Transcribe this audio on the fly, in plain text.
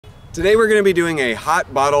Today we're going to be doing a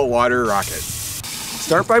hot bottle water rocket.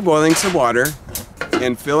 Start by boiling some water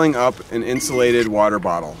and filling up an insulated water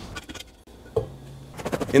bottle.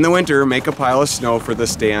 In the winter, make a pile of snow for the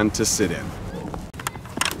stand to sit in.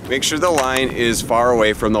 Make sure the line is far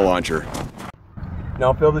away from the launcher.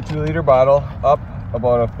 Now fill the 2-liter bottle up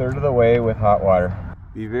about a third of the way with hot water.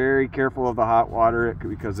 Be very careful of the hot water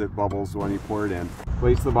because it bubbles when you pour it in.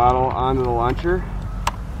 Place the bottle onto the launcher,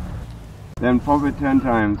 then pump it 10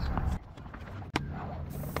 times.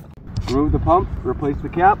 Remove the pump, replace the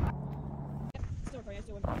cap.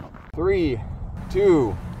 3,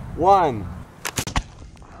 2, 1.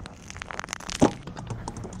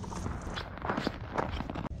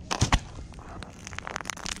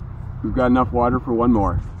 We've got enough water for one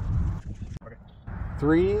more.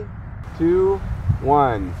 3, 2,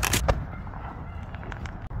 1.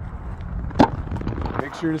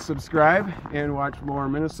 Make sure to subscribe and watch more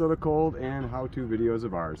Minnesota cold and how-to videos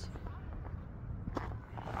of ours.